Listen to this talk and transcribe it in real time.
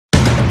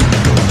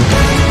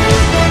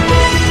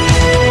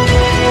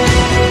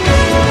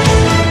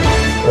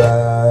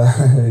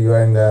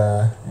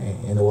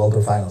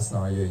finals.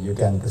 No, you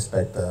can't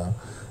expect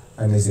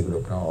an easy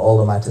group. No, all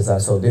the matches are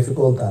so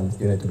difficult, and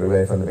you need to be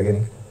ready from the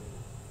beginning.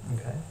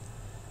 Okay.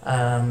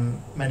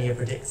 Many are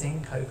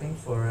predicting, hoping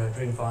for a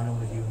dream final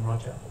with you and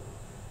Roger.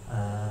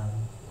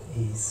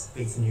 He's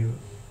beaten you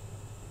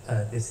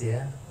this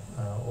year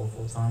all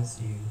 4 times.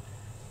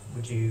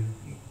 Would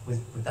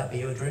that be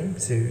your dream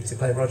to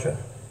play Roger?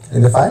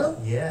 In the final?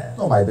 Yeah.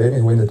 No, my dream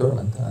is win the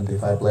tournament, and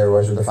if I play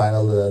Roger the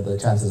final, the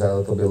chances are a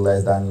little bit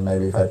less than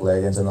maybe if I play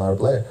against another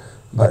player.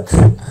 But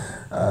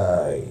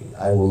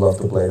I would love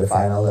to play the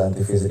final, and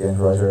if it's against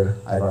Roger,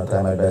 I'm gonna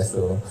try my best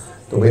to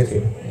beat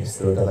him. It's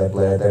true that I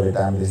played every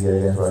time this year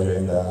against Roger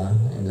in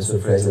the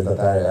surfaces that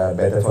are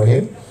better for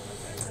him,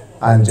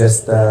 and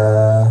just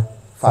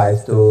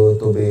fight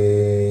to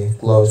be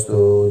close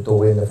to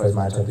win the first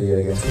match of the year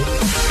against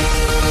him.